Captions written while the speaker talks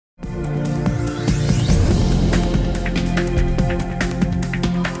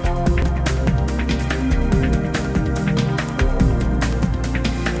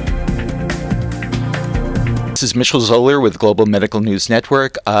is Mitchel Zoler with Global Medical News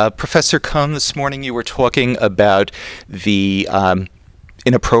Network. Professor Cohen, this morning you were talking about the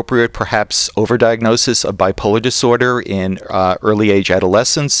inappropriate, perhaps overdiagnosis of bipolar disorder in early age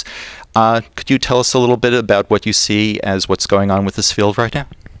adolescents. Could you tell us a little bit about what you see as what's going on with this field right now?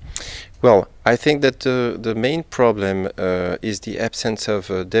 Well, I think that the main problem is the absence of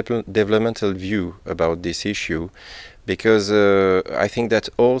a developmental view about this issue, because I think that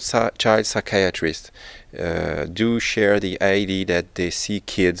all child psychiatrists do share the idea that they see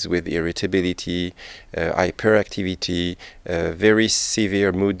kids with irritability, hyperactivity, very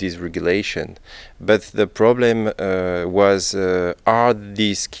severe mood dysregulation. But the problem was, are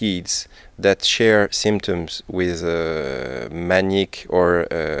these kids that share symptoms with manic or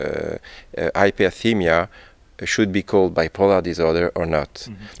hyperthemia should be called bipolar disorder or not?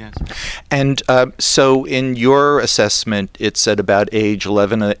 Mm-hmm. Yes. And so in your assessment, it's at about age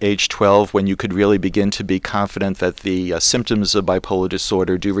 11, age 12 when you could really begin to be confident that the symptoms of bipolar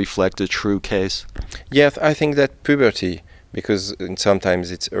disorder do reflect a true case? Yes, I think that puberty, because sometimes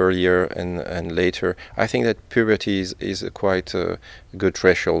it's earlier and later, I think that puberty is a quite good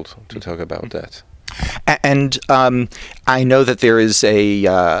threshold to talk about that. And I know that there is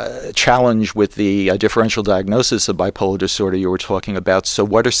a challenge with the differential diagnosis of bipolar disorder you were talking about. So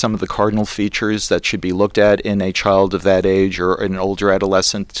what are some of the cardinal features that should be looked at in a child of that age or an older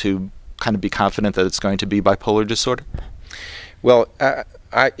adolescent to kind of be confident that it's going to be bipolar disorder? Well,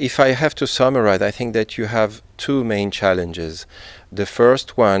 if I have to summarize, I think that you have two main challenges. The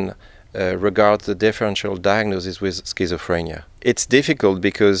first one regards the differential diagnosis with schizophrenia. It's difficult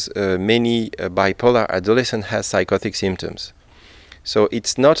because many bipolar adolescents have psychotic symptoms. So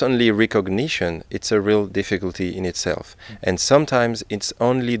it's not only recognition, it's a real difficulty in itself. And sometimes it's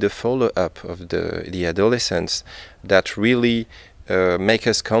only the follow-up of the adolescents that really make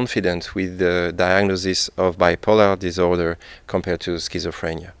us confident with the diagnosis of bipolar disorder compared to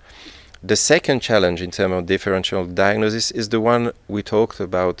schizophrenia. The second challenge in terms of differential diagnosis is the one we talked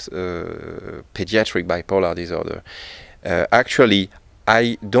about, pediatric bipolar disorder. Actually,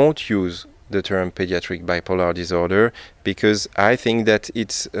 I don't use the term pediatric bipolar disorder because I think that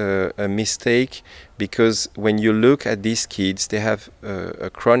it's a mistake, because when you look at these kids, they have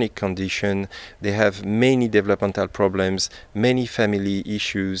a chronic condition, they have many developmental problems, many family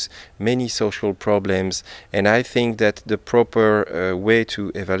issues, many social problems, and I think that the proper way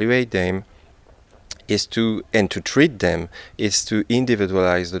to evaluate them is to treat them is to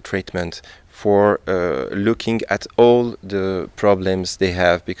individualize the treatment for looking at all the problems they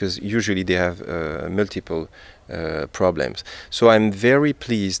have, because usually they have multiple problems. So I'm very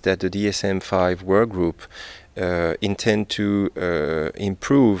pleased that the DSM-5 work group intend to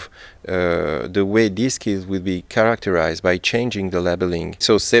improve the way these kids will be characterized by changing the labeling.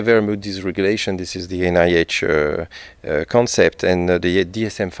 So severe mood dysregulation, this is the NIH concept, and the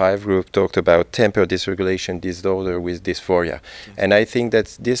DSM-5 group talked about temper dysregulation disorder with dysphoria. And I think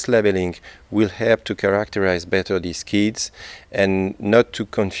that this labeling will help to characterize better these kids and not to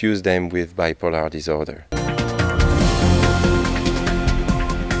confuse them with bipolar disorder.